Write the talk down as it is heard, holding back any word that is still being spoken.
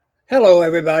Hello,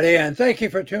 everybody, and thank you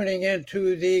for tuning in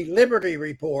to the Liberty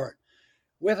Report.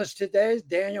 With us today is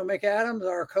Daniel McAdams,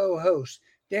 our co-host.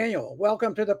 Daniel,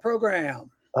 welcome to the program.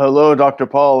 Hello, Dr.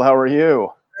 Paul. How are you?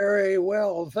 Very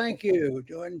well, thank you.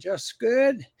 Doing just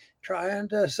good, trying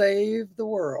to save the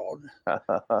world.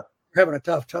 Having a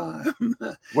tough time.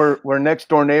 We're next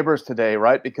door neighbors today,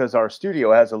 right? Because our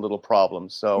studio has a little problem.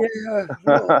 So yeah,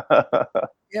 well,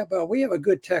 yeah, but we have a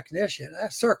good technician.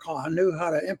 That Sircon knew how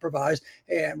to improvise,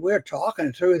 and we're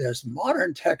talking through this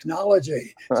modern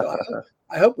technology. So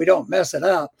I hope we don't mess it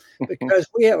up, because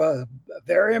we have a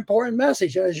very important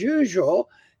message as usual.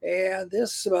 And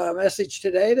this message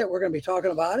today that we're going to be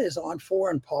talking about is on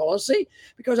foreign policy,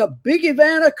 because a big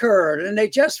event occurred and they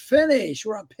just finished.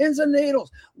 We're on pins and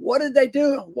needles. What did they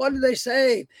do? What did they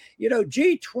say? You know,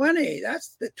 G20,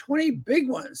 that's the 20 big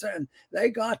ones, and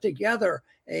they got together.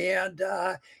 And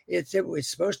it was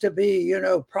supposed to be,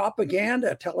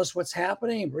 propaganda, tell us what's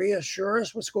happening, reassure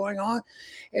us what's going on.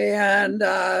 And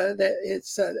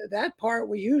it's that part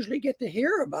we usually get to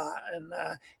hear about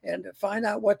and find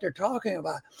out what they're talking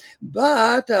about.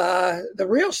 But the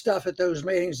real stuff at those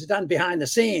meetings is done behind the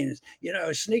scenes,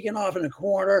 sneaking off in the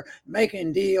corner,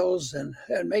 making deals and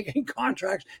making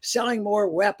contracts, selling more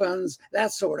weapons,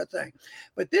 that sort of thing.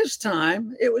 But this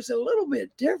time it was a little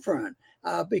bit different.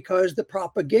 Because the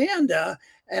propaganda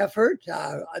effort,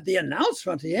 the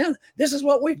announcement at the end, this is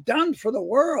what we've done for the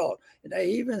world. And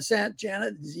they even sent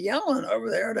Janet Yellen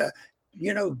over there to,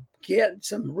 get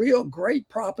some real great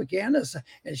propaganda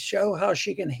and show how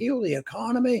she can heal the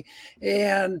economy.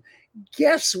 And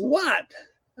guess what?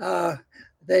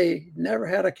 They never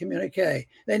had a communique.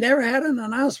 They never had an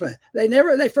announcement.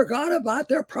 They forgot about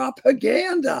their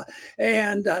propaganda.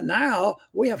 And now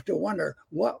we have to wonder,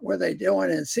 what were they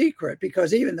doing in secret?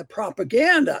 Because even the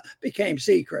propaganda became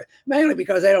secret, mainly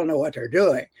because they don't know what they're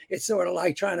doing. It's sort of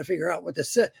like trying to figure out what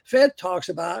the Fed talks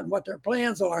about and what their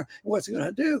plans are, what's going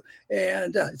to do.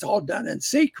 And it's all done in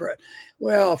secret.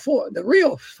 Well, the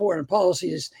real foreign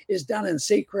policy is done in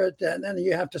secret, and then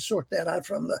you have to sort that out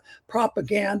from the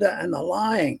propaganda and the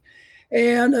lying.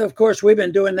 And of course, we've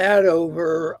been doing that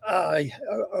over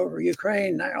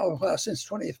Ukraine now since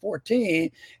 2014,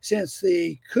 since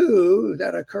the coup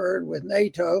that occurred with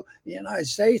NATO, the United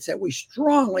States, that we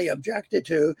strongly objected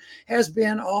to, has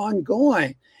been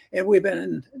ongoing. And we've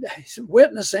been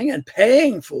witnessing and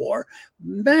paying for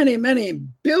many, many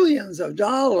billions of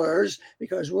dollars,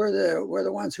 because we're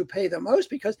the ones who pay the most,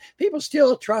 because people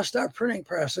still trust our printing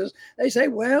presses. They say,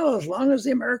 well, as long as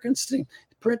the Americans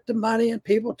print the money and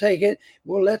people take it,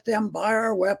 we'll let them buy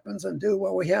our weapons and do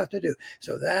what we have to do.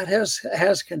 So that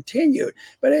has continued,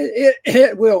 but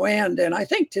it will end. And I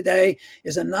think today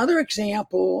is another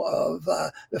example of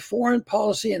the foreign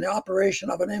policy and the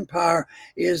operation of an empire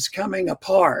is coming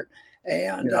apart.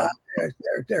 And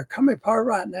they're coming apart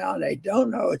right now, and they don't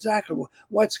know exactly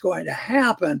what's going to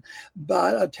happen.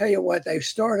 But I'll tell you what, they've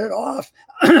started off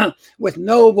with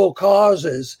noble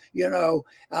causes.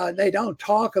 They don't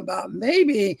talk about,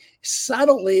 maybe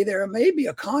subtly, there may be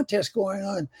a contest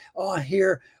going on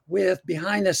here with,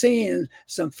 behind the scenes,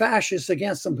 some fascists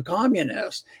against some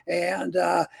communists, and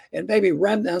maybe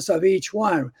remnants of each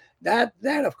one. That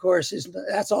of course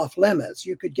that's off limits.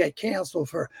 You could get canceled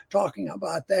for talking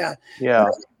about that. Yeah.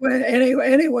 But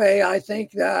anyway, I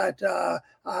think that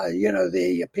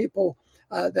the people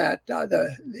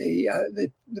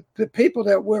the people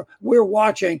that we're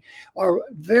watching are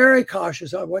very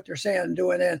cautious of what they're saying and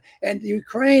doing. And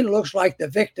Ukraine looks like the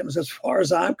victims as far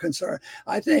as I'm concerned.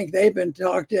 I think they've been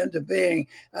talked into being,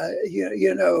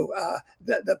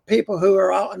 the people who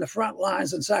are out on the front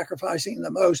lines and sacrificing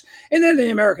the most. And then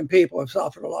the American people have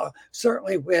suffered a lot,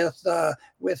 certainly with the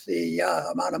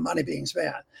amount of money being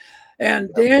spent. And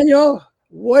Daniel,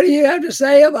 what do you have to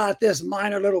say about this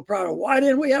minor little problem? Why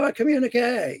didn't we have a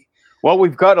communique? Well,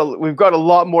 we've got a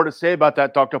lot more to say about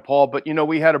that, Dr. Paul. But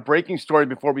we had a breaking story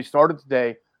before we started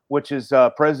today, which is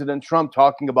President Trump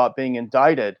talking about being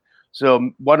indicted.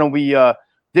 So why don't we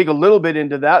dig a little bit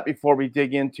into that before we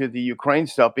dig into the Ukraine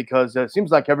stuff? Because it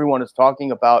seems like everyone is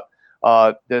talking about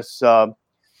this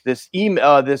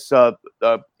email.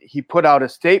 He put out a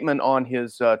statement on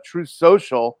his Truth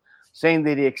Social, saying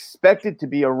that he expected to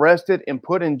be arrested and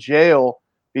put in jail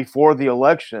before the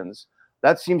elections.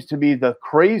 That seems to be the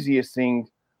craziest thing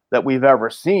that we've ever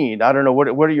seen. I don't know. What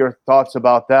are your thoughts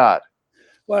about that?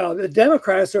 Well, the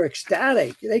Democrats are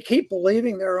ecstatic. They keep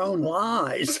believing their own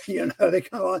lies. They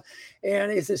come on,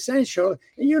 And it's essential.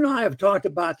 And you and I have talked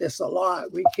about this a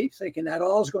lot. We keep thinking that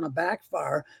all is going to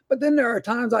backfire. But then there are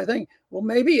times I think, well,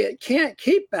 maybe it can't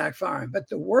keep backfiring. But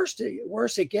the worse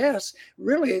it gets,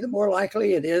 really, the more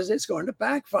likely it is it's going to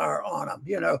backfire on them,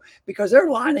 because they're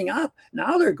lining up.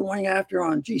 Now they're going after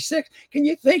on G6. Can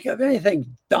you think of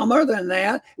anything dumber than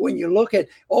that when you look at,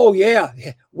 oh, yeah,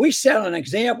 we set an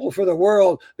example for the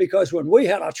world because when we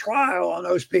had a trial on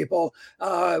those people,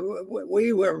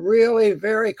 we were really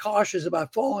very cautious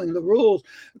about following the rules.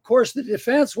 Of course, the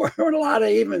defense weren't allowed to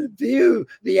even view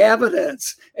the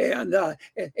evidence. And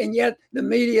yet the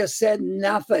media said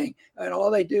nothing. And all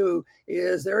they do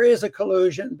is there is a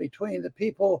collusion between the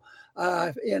people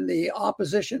in the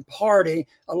opposition party,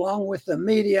 along with the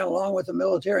media, along with the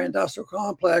military industrial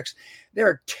complex.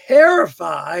 They're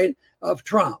terrified of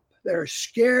Trump. They're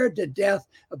scared to death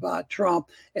about Trump,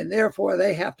 and therefore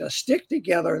they have to stick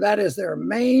together. That is their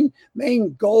main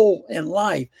goal in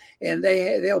life, and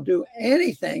they'll do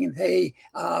anything. They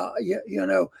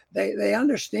they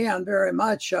understand very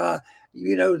much. That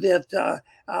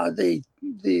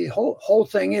the whole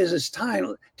thing is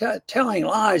telling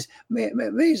lies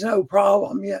means no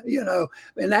problem.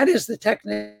 And that is the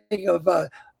technique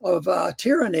of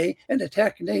tyranny and the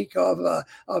technique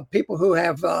of people who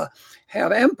have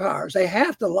empires. They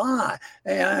have to lie,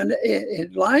 and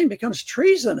lying becomes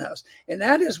treasonous, and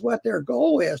that is what their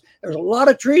goal is. There's a lot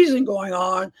of treason going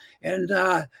on, and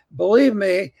believe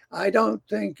me, I don't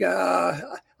think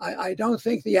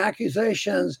the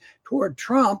accusations toward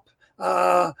Trump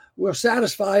will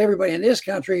satisfy everybody in this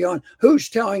country on who's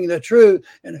telling the truth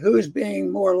and who's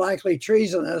being more likely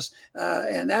treasonous.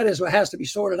 And that is what has to be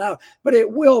sorted out. But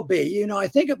it will be. I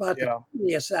think about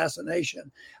the assassination,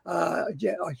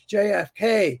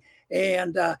 JFK.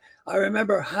 And I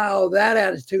remember how that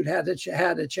attitude had to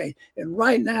change. And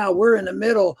right now we're in the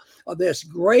middle of this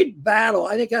great battle.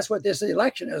 I think that's what this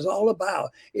election is all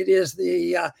about. It is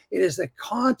the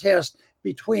contest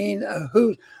between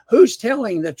who's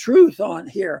telling the truth on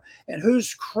here and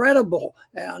who's credible.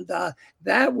 And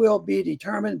that will be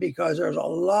determined because there's a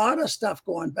lot of stuff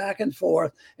going back and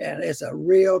forth, and it's a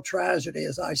real tragedy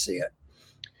as I see it.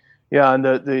 Yeah, and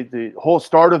the whole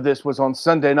start of this was on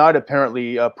Sunday night.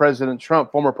 Apparently,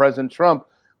 former President Trump,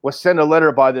 was sent a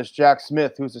letter by this Jack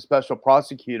Smith, who's a special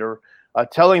prosecutor,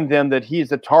 telling them that he is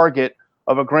the target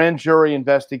of a grand jury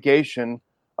investigation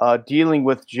dealing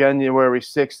with January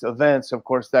 6th events. Of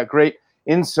course, that great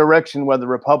insurrection where the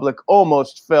Republic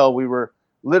almost fell. We were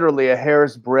literally a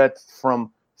hair's breadth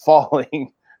from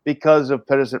falling because of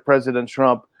President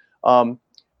Trump.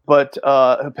 But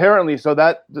apparently, so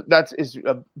that is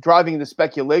driving the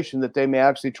speculation that they may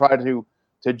actually try to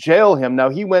jail him. Now,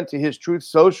 he went to his Truth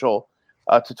Social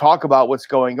to talk about what's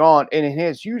going on, and in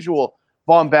his usual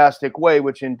bombastic way,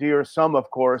 which endears some,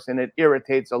 of course, and it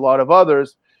irritates a lot of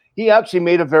others, he actually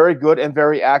made a very good and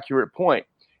very accurate point.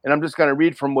 And I'm just going to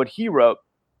read from what he wrote.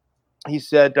 He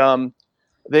said,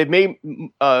 they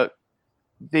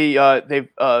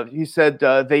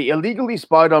illegally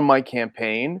spied on my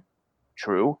campaign.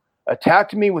 True.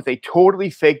 Attacked me with a totally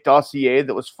fake dossier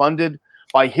that was funded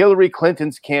by Hillary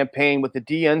Clinton's campaign with the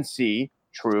DNC.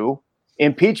 True.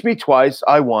 Impeached me twice.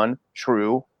 I won.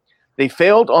 True. They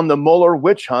failed on the Mueller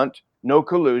witch hunt. No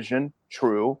collusion.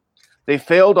 True. They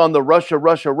failed on the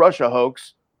Russia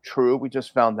hoax. True. We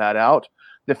just found that out.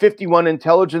 The 51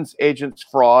 intelligence agents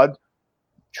fraud.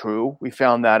 True. We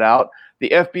found that out. The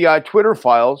FBI Twitter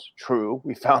files. True.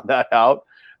 We found that out.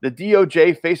 The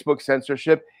DOJ Facebook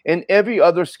censorship and every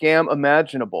other scam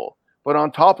imaginable. But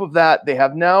on top of that, they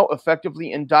have now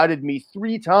effectively indicted me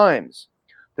 3 times.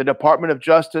 The Department of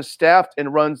Justice staffed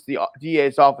and runs the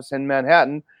DA's office in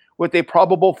Manhattan, with a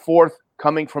probable 4th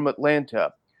coming from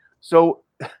Atlanta. So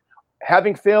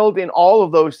having failed in all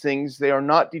of those things, they are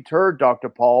not deterred, Dr.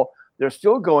 Paul. They're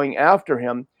still going after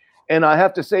him. And I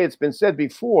have to say, it's been said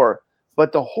before,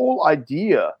 but the whole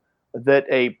idea that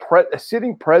a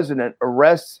sitting president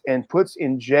arrests and puts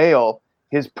in jail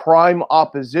his prime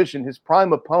opposition, his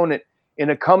prime opponent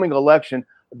in a coming election,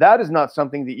 that is not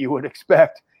something that you would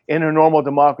expect in a normal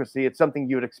democracy. It's something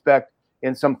you would expect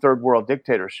in some third world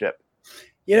dictatorship.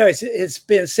 It's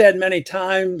been said many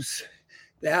times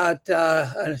that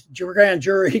a grand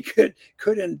jury could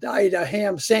indict a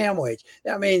ham sandwich.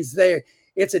 That means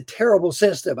it's a terrible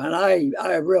system, and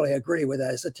I really agree with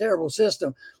that. It's a terrible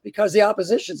system because the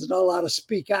opposition is not allowed to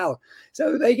speak out.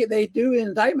 So they do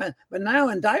indictment, but now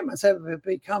indictments have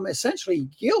become essentially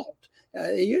guilt.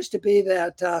 It used to be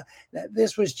that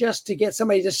this was just to get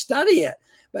somebody to study it,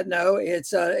 but no,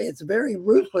 it's very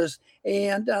ruthless.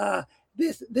 And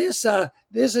this is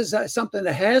something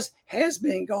that has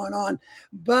been going on,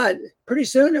 but pretty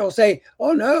soon they'll say,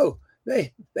 "Oh no,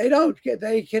 they don't get,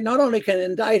 they can not only can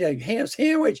indict a ham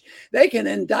sandwich, they can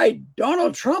indict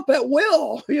Donald Trump at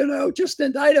will, just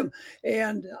indict him.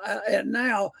 And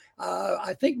now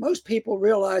I think most people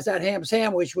realize that ham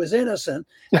sandwich was innocent.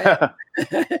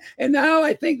 And now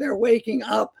I think they're waking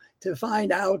up to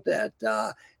find out that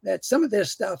that some of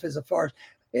this stuff is a farce.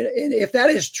 And if that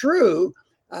is true,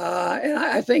 and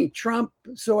I think Trump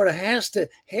sort of has to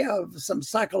have some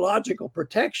psychological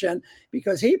protection,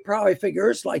 because he probably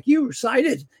figures, like you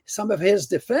cited some of his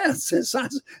defense, it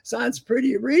sounds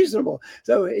pretty reasonable.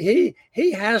 So he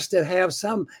has to have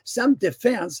some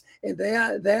defense, and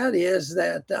that is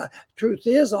that truth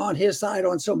is on his side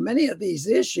on so many of these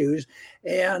issues,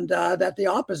 and that the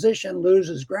opposition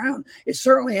loses ground. It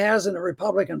certainly has in the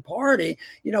Republican Party.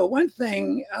 One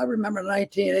thing I remember in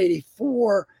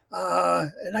 1984.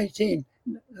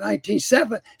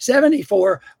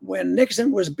 1974, when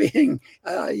Nixon was being,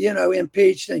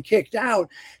 impeached and kicked out,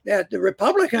 that the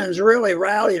Republicans really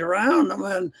rallied around them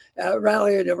and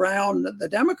rallied around the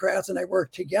Democrats, and they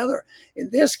worked together. In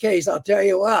this case, I'll tell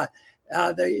you what.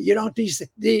 You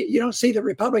don't see the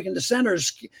Republican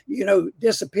dissenters,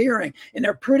 disappearing, and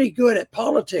they're pretty good at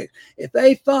politics. If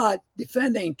they thought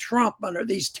defending Trump under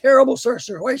these terrible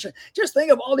situations, just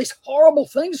think of all these horrible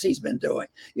things he's been doing.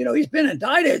 He's been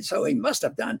indicted, so he must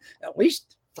have done at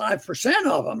least 5%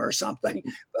 of them or something.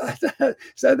 But,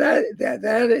 so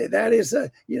that is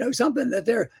something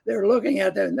that they're looking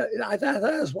at.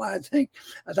 That is why I think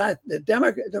that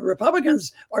the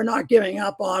Republicans are not giving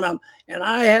up on them, and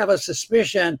I have a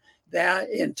suspicion that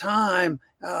in time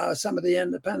some of the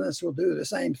independents will do the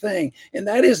same thing. And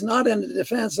that is not in the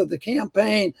defense of the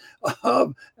campaign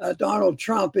of Donald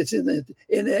Trump. It's in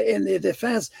the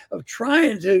defense of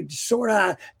trying to sort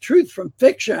out truth from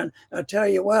fiction. I'll tell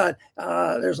you what,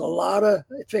 there's a lot of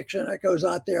fiction that goes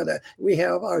out there that we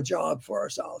have our job for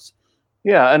ourselves.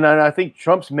 Yeah, and I think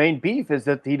Trump's main beef is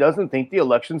that he doesn't think the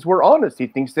elections were honest. He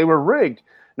thinks they were rigged.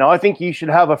 Now, I think he should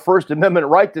have a First Amendment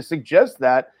right to suggest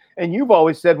that. And you've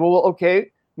always said, well,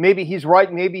 okay, maybe he's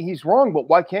right, maybe he's wrong, but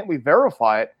why can't we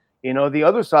verify it? The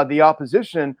other side, the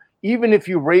opposition, even if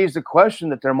you raise the question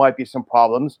that there might be some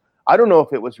problems, I don't know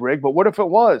if it was rigged, but what if it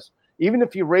was? Even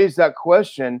if you raise that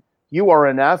question, you are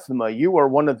anathema. You are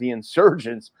one of the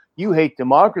insurgents. You hate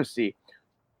democracy.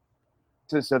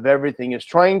 Of everything is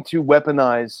trying to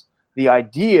weaponize the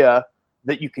idea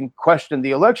that you can question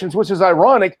the elections, which is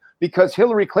ironic because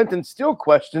Hillary Clinton still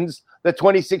questions the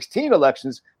 2016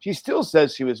 elections. She still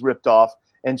says she was ripped off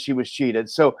and she was cheated.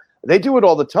 So they do it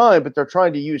all the time, but they're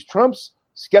trying to use Trump's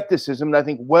skepticism, and I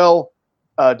think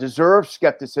deserved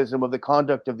skepticism of the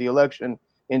conduct of the election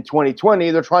in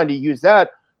 2020. They're trying to use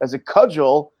that as a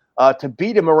cudgel to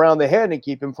beat him around the head and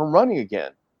keep him from running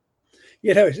again.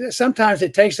 Sometimes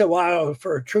it takes a while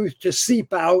for truth to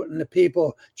seep out and the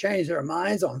people change their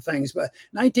minds on things. But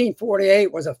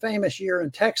 1948 was a famous year in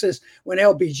Texas when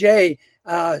LBJ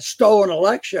stole an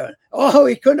election. Oh,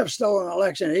 he couldn't have stolen an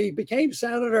election. He became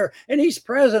senator and he's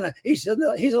president. He's a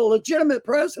legitimate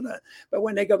president. But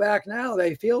when they go back now,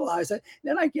 they realize that.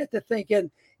 Then I get to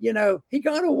thinking, he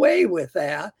got away with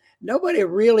that. Nobody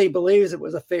really believes it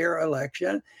was a fair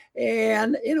election.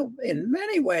 And, in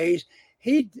many ways,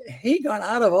 he got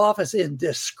out of office in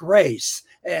disgrace,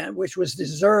 and which was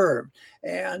deserved.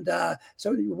 And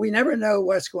so we never know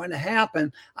what's going to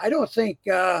happen. I don't think,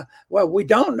 we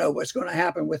don't know what's going to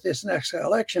happen with this next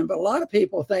election, but a lot of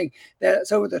people think that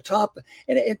it's over the top.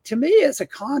 And to me, it's a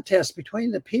contest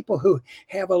between the people who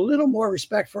have a little more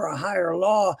respect for a higher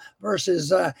law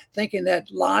versus thinking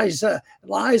that lies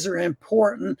are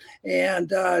important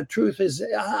and truth is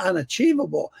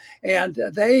unachievable. And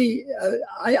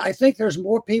I think there's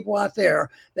more people out there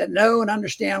that know and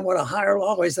understand what a higher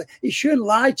law is. You shouldn't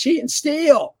lie, cheat, and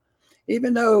steal.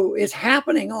 Even though it's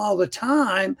happening all the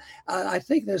time, I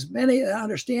think there's many that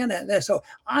understand that. So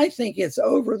I think it's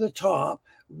over the top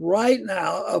right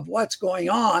now of what's going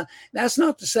on. That's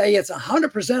not to say it's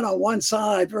 100% on one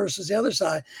side versus the other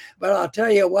side, but I'll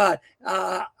tell you what,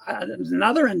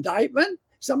 another indictment.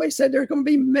 Somebody said there are going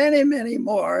to be many, many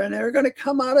more, and they're going to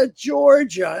come out of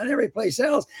Georgia and every place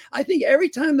else. I think every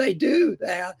time they do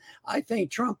that, I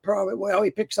think Trump probably, he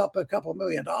picks up a couple $1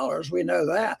 million. We know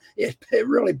that. It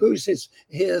really boosts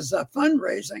his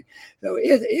fundraising. So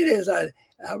it is a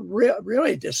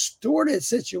really distorted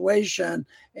situation,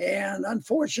 and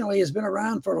unfortunately has been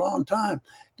around for a long time.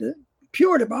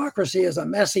 Pure democracy is a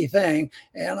messy thing,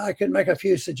 and I could make a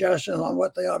few suggestions on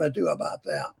what they ought to do about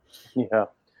that. Yeah.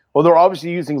 Well, they're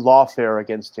obviously using lawfare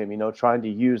against him, trying to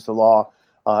use the law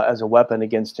as a weapon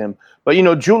against him. But,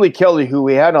 Julie Kelly, who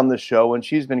we had on the show, and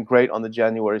she's been great on the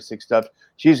January 6th stuff.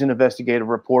 She's an investigative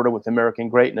reporter with American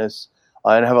Greatness.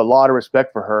 and have a lot of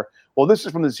respect for her. Well, this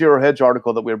is from the Zero Hedge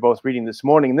article that we were both reading this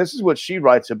morning, and this is what she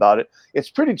writes about it. It's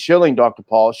pretty chilling, Dr.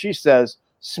 Paul. She says,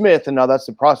 Smith, and now that's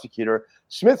the prosecutor,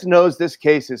 Smith knows this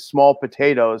case is small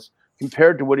potatoes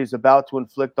compared to what he's about to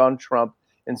inflict on Trump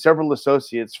and several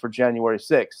associates for January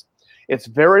 6th. It's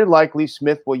very likely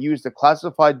Smith will use the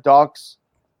classified docs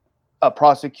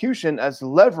prosecution as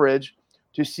leverage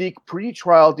to seek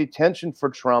pretrial detention for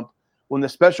Trump when the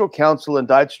special counsel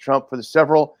indicts Trump for the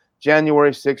several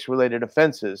January 6 related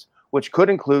offenses, which could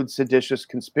include seditious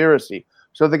conspiracy.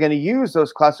 So they're going to use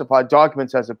those classified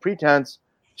documents as a pretense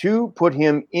to put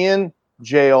him in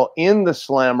jail in the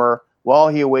slammer while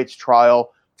he awaits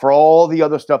trial for all the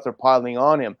other stuff they're piling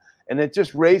on him. And it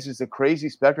just raises the crazy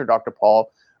specter, Dr.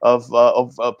 Paul, of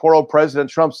poor old President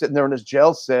Trump sitting there in his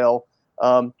jail cell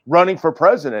running for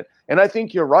president. And I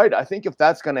think you're right. I think if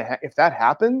that's going to if that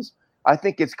happens, I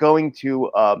think it's going to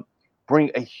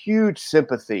bring a huge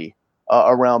sympathy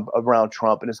around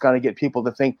Trump, and it's going to get people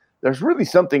to think there's really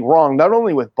something wrong, not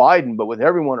only with Biden but with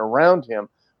everyone around him.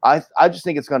 I just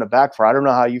think it's going to backfire. I don't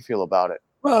know how you feel about it.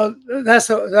 Well, that's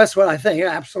what I think,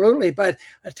 absolutely. But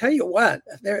I tell you what,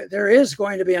 there is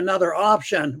going to be another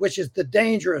option, which is the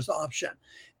dangerous option,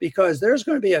 because there's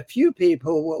going to be a few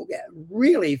people who will get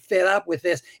really fed up with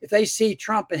this if they see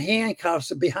Trump in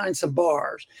handcuffs behind some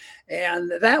bars.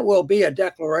 And that will be a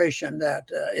declaration that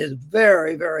is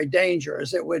very, very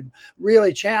dangerous. It would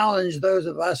really challenge those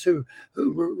of us who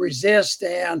resist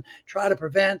and try to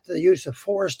prevent the use of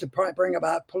force to bring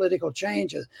about political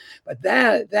changes. But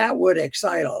that would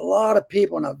excite a lot of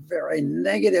people in a very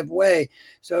negative way.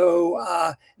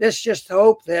 So let's just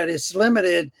hope that it's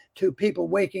limited to people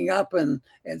waking up and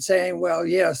saying, well,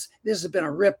 yes, this has been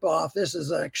a ripoff. This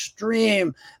is an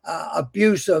extreme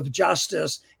abuse of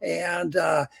justice, and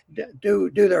do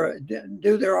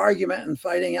their argument and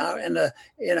fighting out in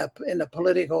the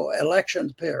political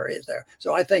elections period there.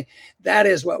 So I think that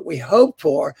is what we hope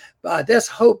for. But let's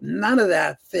hope none of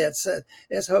that fits.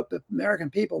 Let's hope the American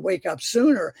people wake up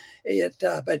sooner.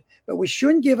 But we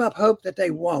shouldn't give up hope that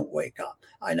they won't wake up.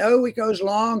 I know it goes a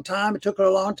long time. It took a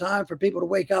long time for people to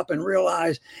wake up and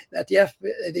realize that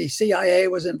the CIA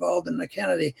was involved in the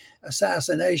Kennedy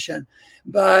assassination.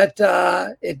 But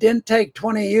it didn't take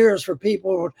 20 years for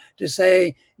people to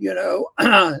say,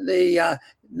 the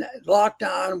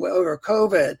lockdown over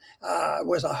COVID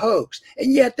was a hoax.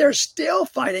 And yet they're still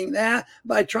fighting that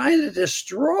by trying to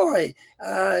destroy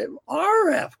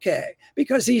RFK,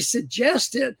 because he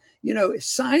suggested,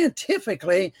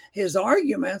 scientifically his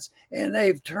arguments, and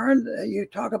they've turned, you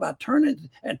talk about turning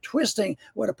and twisting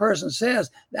what a person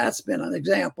says. That's been an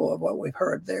example of what we've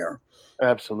heard there.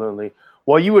 Absolutely.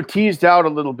 Well, you were teased out a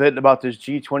little bit about this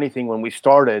G20 thing when we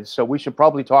started, so we should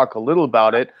probably talk a little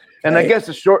about it. And I guess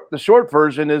the short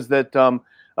version is that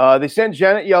they sent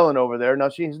Janet Yellen over there. Now,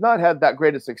 she has not had that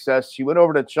great a success. She went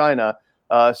over to China.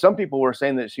 Some people were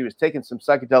saying that she was taking some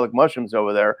psychedelic mushrooms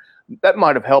over there. That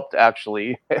might have helped,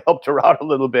 actually. It helped her out a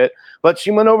little bit. But she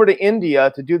went over to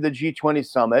India to do the G20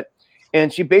 summit.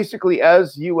 And she basically,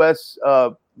 as U.S.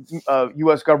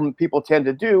 government people tend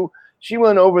to do, she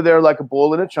went over there like a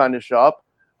bull in a china shop.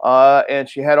 And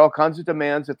she had all kinds of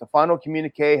demands that the final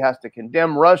communique has to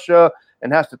condemn Russia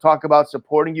and has to talk about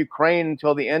supporting Ukraine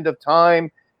until the end of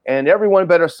time. And everyone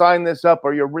better sign this up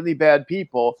or you're really bad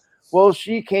people. Well,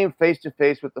 she came face to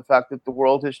face with the fact that the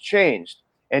world has changed.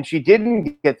 And she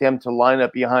didn't get them to line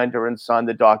up behind her and sign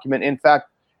the document. In fact,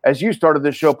 as you started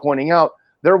the show pointing out,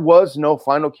 there was no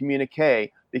final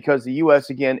communique because the U.S.,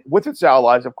 again, with its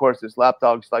allies, of course, its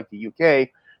lapdogs like the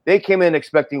U.K., they came in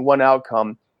expecting one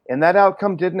outcome, and that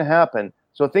outcome didn't happen.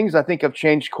 So things, I think, have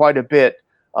changed quite a bit,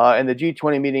 and the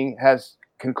G20 meeting has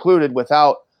concluded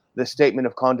without the statement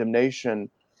of condemnation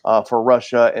for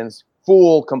Russia and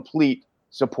full, complete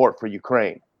support for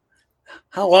Ukraine.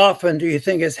 How often do you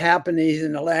think it's happened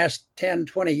in the last 10,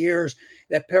 20 years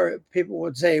that people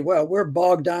would say, well, we're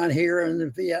bogged down here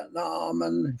in Vietnam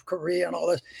and Korea and all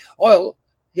this. Well,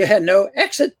 you had no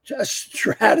exit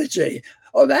strategy.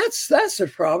 Oh, that's the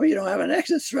problem. You don't have an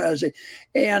exit strategy.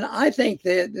 And I think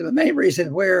that the main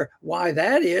reason why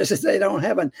that is they don't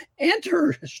have an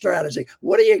enter strategy.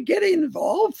 What are you getting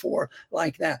involved for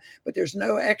like that? But there's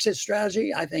no exit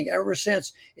strategy. I think ever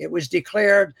since it was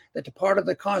declared that the part of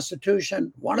the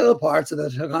Constitution, one of the parts of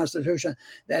the Constitution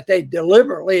that they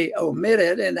deliberately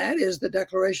omitted, and that is the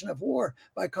declaration of war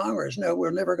by Congress. No,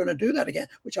 we're never going to do that again,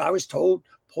 which I was told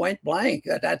point blank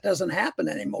that doesn't happen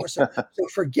anymore. So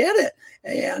forget it.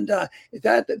 And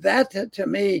that to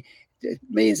me, it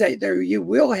means that you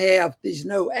will have these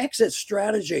no exit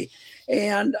strategy.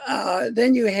 And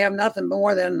then you have nothing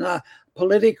more than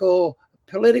political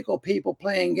political people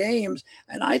playing games.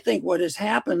 And I think what has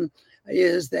happened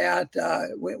is that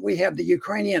we have the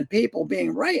Ukrainian people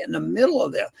being right in the middle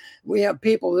of this. We have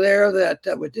people there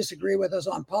that would disagree with us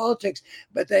on politics,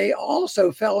 but they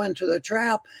also fell into the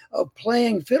trap of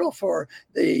playing fiddle for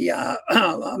the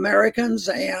Americans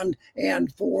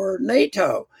and for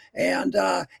NATO. And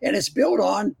it's built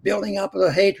on building up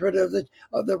the hatred of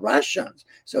the Russians.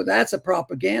 So that's a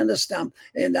propaganda stump.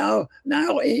 And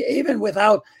now even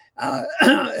without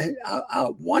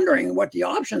wondering what the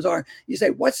options are, you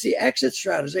say, what's the exit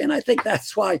strategy? And I think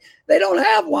that's why they don't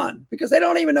have one, because they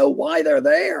don't even know why they're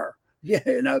there.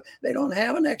 You know, they don't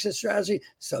have an exit strategy,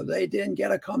 so they didn't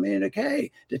get a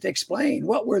communique to explain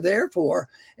what we're there for.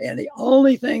 And the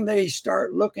only thing they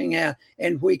start looking at,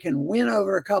 and we can win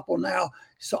over a couple now,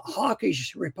 so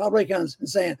hawkish Republicans, and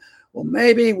saying, well,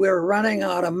 maybe we're running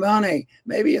out of money.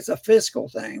 Maybe it's a fiscal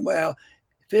thing. Well,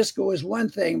 fiscal is one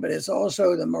thing, but it's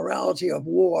also the morality of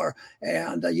war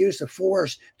and the use of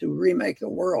force to remake the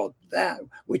world. That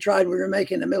we tried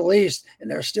remaking the Middle East, and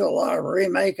there's still a lot of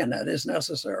remaking that is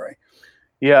necessary.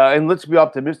 Yeah, and let's be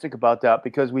optimistic about that,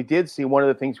 because we did see one of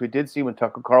the things we did see when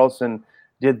Tucker Carlson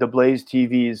did the Blaze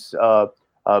TV's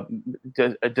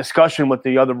discussion with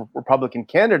the other Republican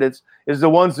candidates is the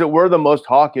ones that were the most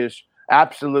hawkish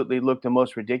absolutely looked the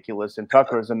most ridiculous, and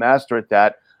Tucker is a master at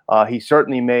that. He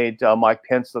certainly made Mike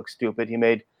Pence look stupid. He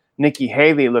made Nikki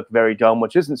Haley look very dumb,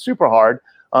 which isn't super hard,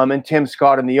 and Tim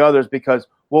Scott and the others, because,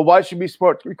 well, why should we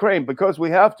support Ukraine? Because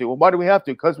we have to. Well, why do we have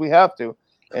to? Because we have to,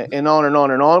 and on and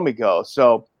on and on we go.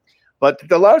 So, but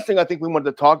the last thing I think we wanted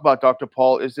to talk about, Dr.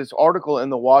 Paul, is this article in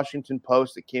the Washington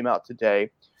Post that came out today,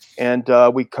 and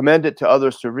we commend it to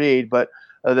others to read, but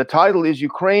the title is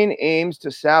Ukraine Aims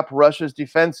to Sap Russia's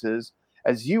Defenses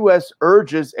as U.S.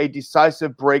 Urges a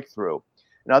Decisive Breakthrough.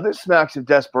 Now, this smacks of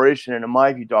desperation, in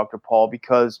my view, Dr. Paul,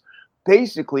 because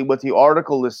basically what the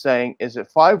article is saying is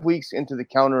that 5 weeks into the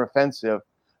counteroffensive,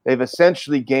 they've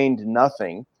essentially gained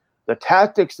nothing. The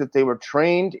tactics that they were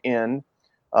trained in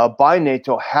by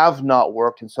NATO have not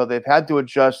worked, and so they've had to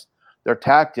adjust their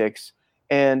tactics.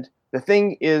 And the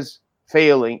thing is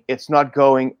failing. It's not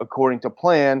going according to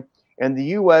plan, and the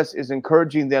U.S. is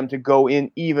encouraging them to go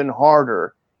in even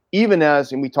harder, even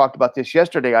as, and we talked about this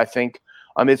yesterday, I think,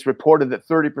 it's reported that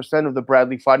 30% of the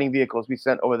Bradley fighting vehicles we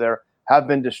sent over there have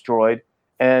been destroyed.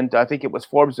 And I think it was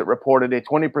Forbes that reported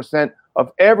 20%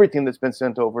 of everything that's been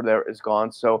sent over there is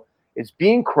gone. So it's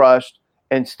being crushed.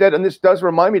 Instead, and this does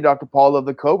remind me, Dr. Paul, of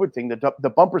the COVID thing, the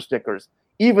bumper stickers.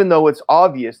 Even though it's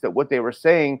obvious that what they were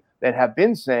saying, that have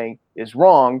been saying, is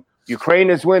wrong. Ukraine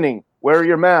is winning. Wear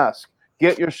your mask.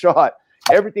 Get your shot.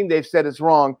 Everything they've said is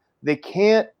wrong. They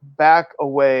can't back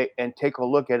away and take a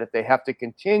look at it. They have to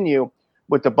continue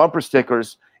with the bumper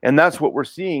stickers, and that's what we're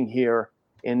seeing here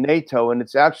in NATO. And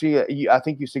it's actually, I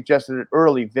think you suggested it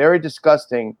early, very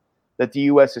disgusting that the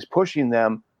U.S. is pushing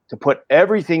them to put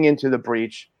everything into the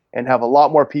breach and have a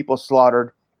lot more people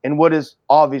slaughtered in what is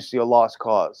obviously a lost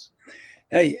cause.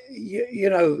 Hey, you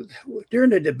know, during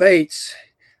the debates,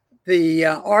 the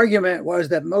argument was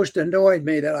that most annoyed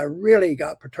me, that I really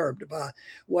got perturbed about,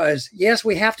 was, yes,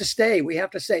 we have to stay. We have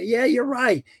to say, yeah, you're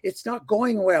right. It's not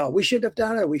going well. We should have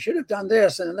done it. We should have done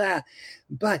this and that.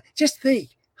 But just think,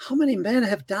 how many men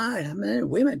have died? How many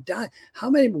women died?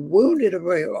 How many wounded,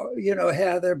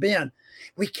 have there been?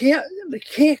 They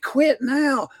can't quit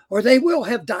now, or they will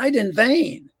have died in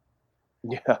vain.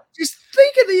 Yeah. Just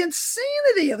think of the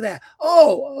insanity of that.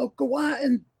 Oh, go out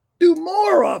and do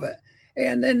more of it.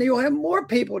 And then you'll have more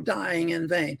people dying in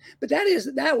vain. But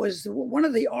that was one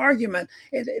of the arguments.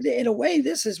 In a way,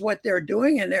 this is what they're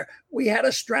doing in there. We had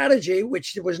a strategy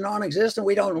which was non-existent.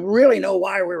 We don't really know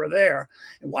why we were there.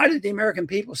 And why did the American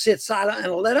people sit silent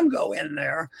and let them go in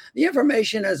there? The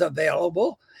information is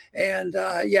available. And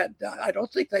yet I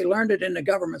don't think they learned it in the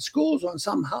government schools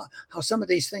on how some of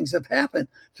these things have happened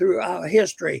throughout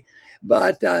history.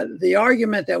 But the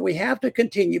argument that we have to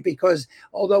continue, because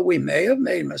although we may have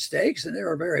made mistakes and they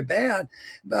were very bad,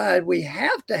 but we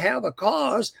have to have a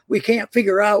cause. We can't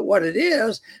figure out what it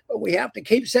is, but we have to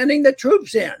keep sending the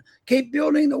troops in, keep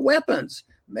building the weapons.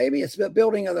 Maybe it's the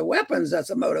building of the weapons that's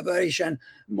a motivation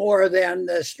more than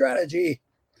the strategy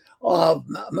of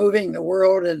moving the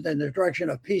world in the direction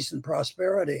of peace and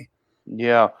prosperity.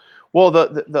 Yeah. Well,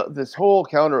 this whole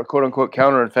quote unquote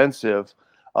counteroffensive,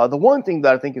 the one thing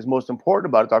that I think is most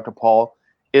important about it, Dr. Paul,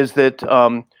 is that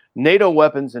NATO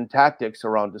weapons and tactics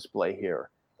are on display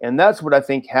here. And that's what I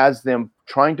think has them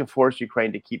trying to force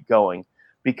Ukraine to keep going,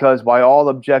 because by all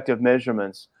objective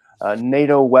measurements,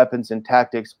 NATO weapons and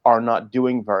tactics are not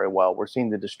doing very well. We're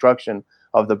seeing the destruction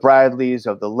of the Bradleys,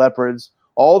 of the Leopards,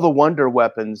 all the wonder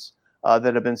weapons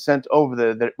that have been sent over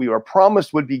there that we were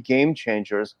promised would be game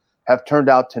changers have turned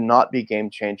out to not be game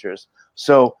changers.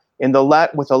 So with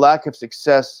the lack of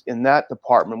success in that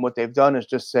department, what they've done is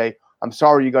just say, I'm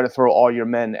sorry, you got to throw all your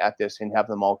men at this and have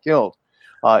them all killed.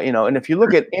 And if you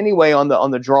look at anyway on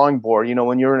the drawing board,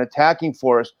 when you're an attacking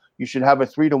force, you should have a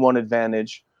 3-to-1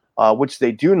 advantage, which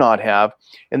they do not have.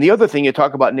 And the other thing, you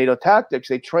talk about NATO tactics,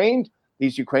 they trained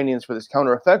these Ukrainians for this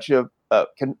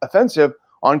offensive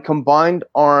on combined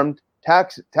armed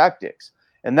tactics.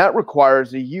 And that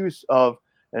requires the use of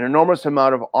an enormous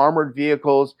amount of armored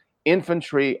vehicles,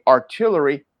 infantry,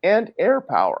 artillery, and air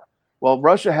power. Well,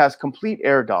 Russia has complete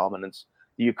air dominance.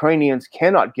 The Ukrainians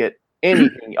cannot get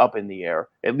anything up in the air,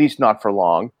 at least not for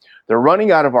long. They're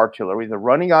running out of artillery. They're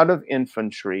running out of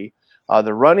infantry.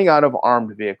 They're running out of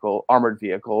armored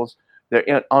vehicles.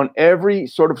 They're on every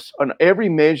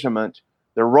measurement.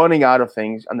 They're running out of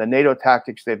things, and the NATO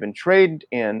tactics they've been trained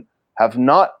in have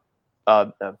not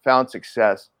found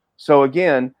success. So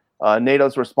again,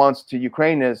 NATO's response to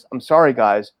Ukraine is, I'm sorry,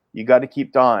 guys, you got to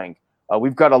keep dying.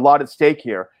 We've got a lot at stake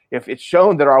here. If it's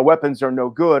shown that our weapons are no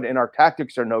good and our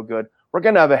tactics are no good, we're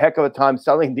going to have a heck of a time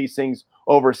selling these things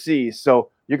overseas. So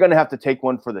you're going to have to take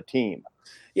one for the team.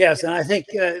 Yes, and I think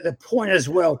the point is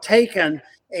well taken,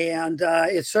 and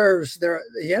it serves the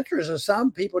interests of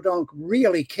some people. Don't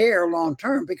really care long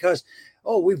term because,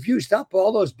 we've used up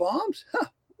all those bombs.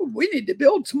 We need to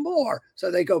build some more. So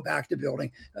they go back to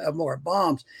building more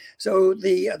bombs. So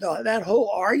that whole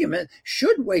argument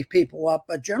should wake people up,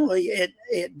 but generally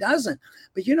it doesn't.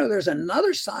 But there's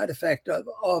another side effect of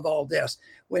all this.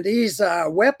 When these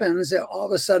weapons all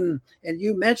of a sudden, and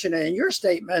you mentioned it in your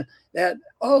statement, that,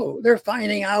 they're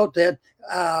finding out that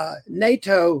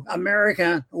NATO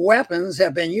American weapons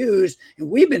have been used, and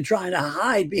we've been trying to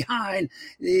hide behind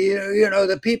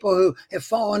the people who have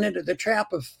fallen into the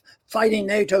trap of fighting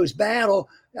NATO's battle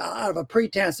out of a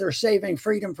pretense they're saving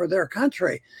freedom for their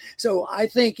country. So I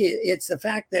think it's the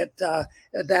fact that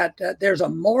there's a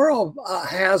moral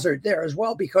hazard there as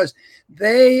well, because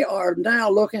they are now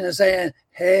looking and saying,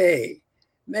 hey,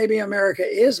 maybe America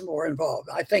is more involved.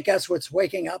 I think that's what's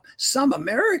waking up some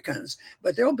Americans,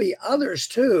 but there'll be others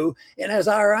too. And as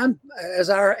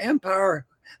our empire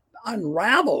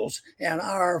unravels and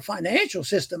our financial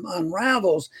system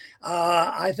unravels,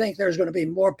 I think there's going to be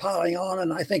more piling on.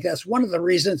 And I think that's one of the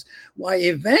reasons why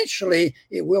eventually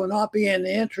it will not be in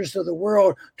the interest of the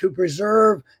world to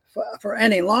preserve for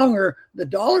any longer the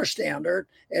dollar standard.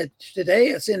 Today,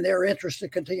 it's in their interest to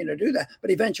continue to do that.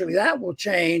 But eventually that will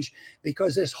change,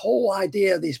 because this whole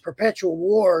idea of these perpetual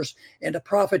wars and the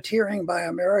profiteering by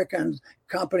American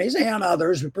companies and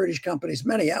others, British companies,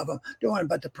 many of them doing,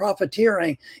 but the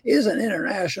profiteering is an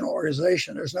international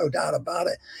organization. There's no doubt about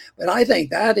it. But I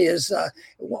think that is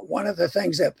one of the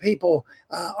things that people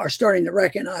are starting to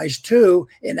recognize too,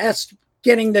 and that's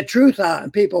getting the truth out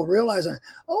and people realizing,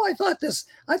 I thought this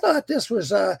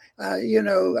was,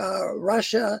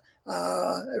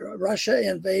 Russia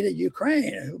invaded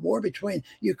Ukraine, a war between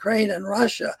Ukraine and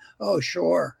Russia. Oh,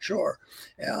 sure.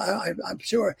 Yeah, I'm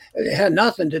sure it had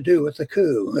nothing to do with the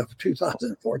coup of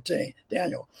 2014.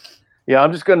 Daniel. Yeah,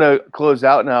 I'm just going to close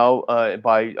out now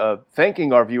by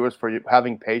thanking our viewers for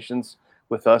having patience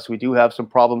with us. We do have some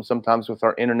problems sometimes with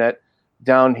our internet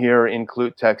down here in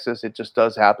Clute, Texas. It just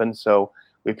does happen. So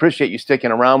we appreciate you sticking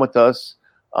around with us.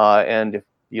 And if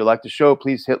you like the show,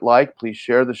 please hit like, please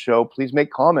share the show, please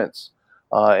make comments.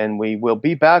 And we will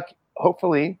be back,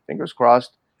 hopefully, fingers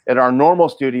crossed, at our normal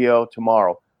studio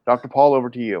tomorrow. Dr. Paul, over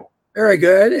to you. Very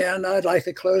good. And I'd like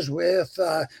to close with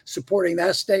supporting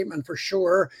that statement for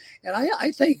sure. And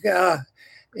I think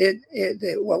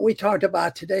what we talked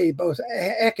about today, both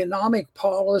economic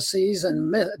policies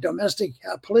and domestic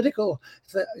political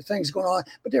things going on,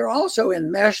 but they're also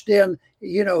enmeshed in,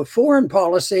 foreign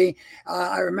policy.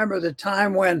 I remember the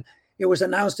time when it was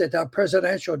announced at the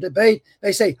presidential debate,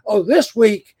 they say, this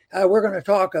week we're going to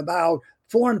talk about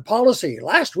foreign policy.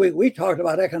 Last week, we talked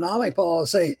about economic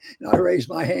policy. And I raised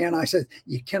my hand. I said,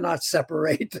 you cannot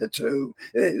separate the two.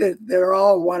 They're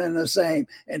all one and the same,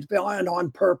 and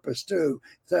on purpose, too.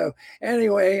 So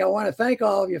anyway, I want to thank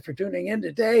all of you for tuning in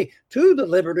today to the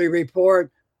Liberty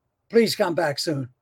Report. Please come back soon.